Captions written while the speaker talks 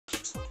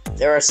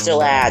there are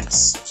still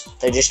ads.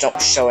 They just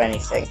don't show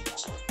anything.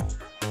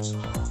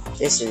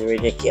 This is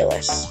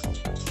ridiculous.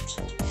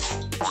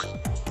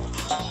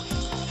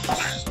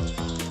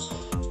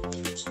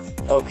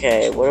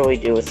 Okay, what do we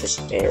do with this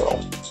barrel?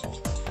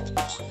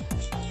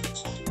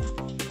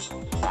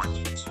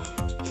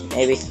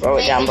 Maybe throw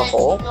it down the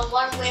hole? The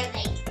one where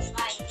they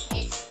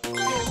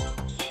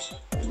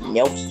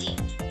Nope.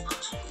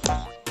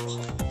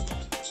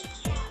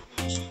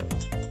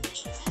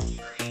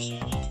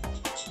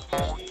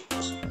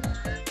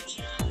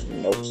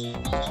 Nope.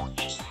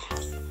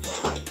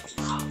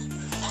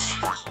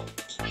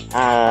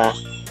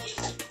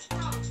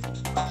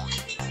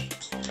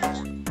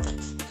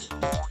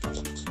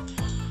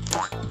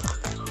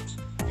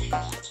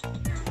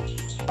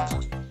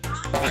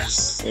 Let's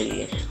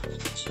see.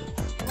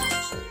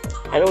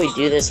 How do we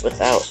do this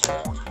without?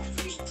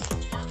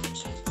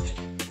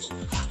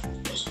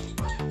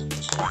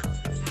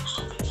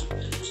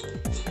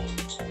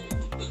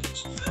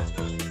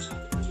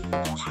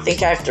 I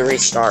think I have to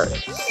restart.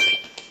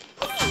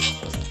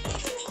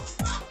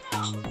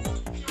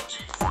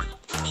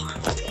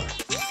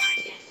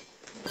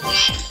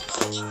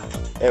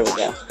 There we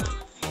go.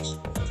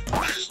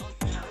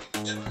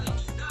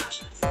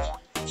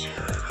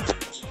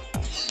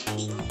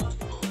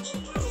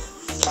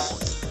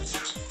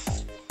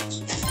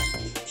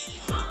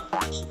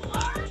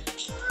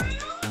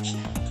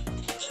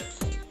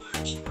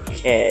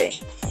 Okay.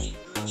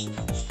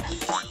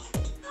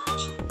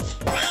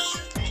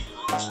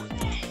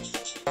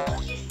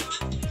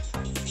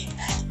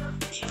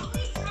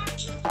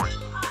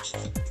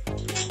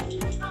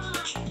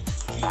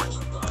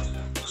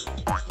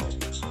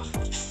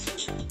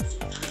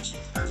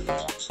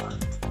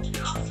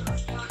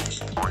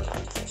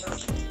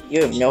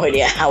 You have no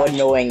idea how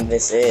annoying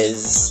this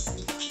is.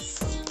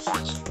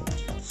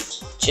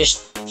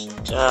 Just,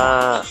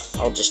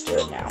 I'll just do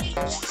it now.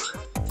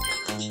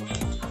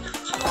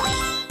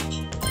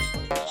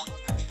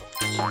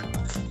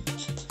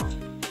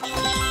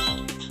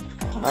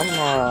 Come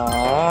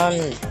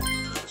on.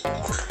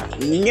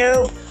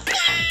 Nope.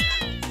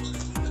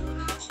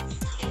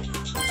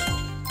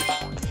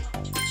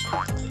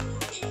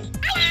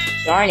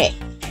 Darn it.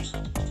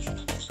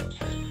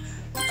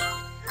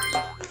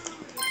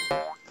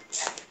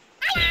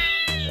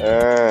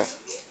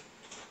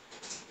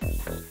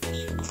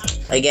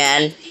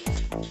 Again.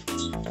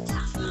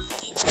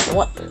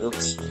 What?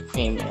 Oops.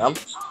 Premium.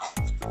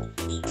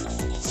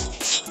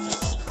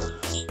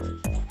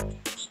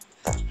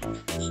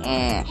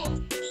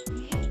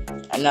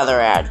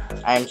 Another ad.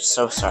 I'm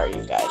so sorry,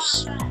 you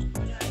guys.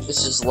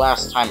 This is the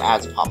last time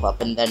ads pop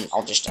up, and then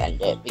I'll just end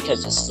it,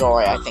 because this is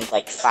already, I think,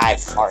 like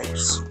 5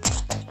 parts.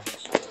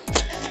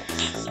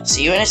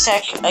 See you in a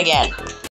sec, again.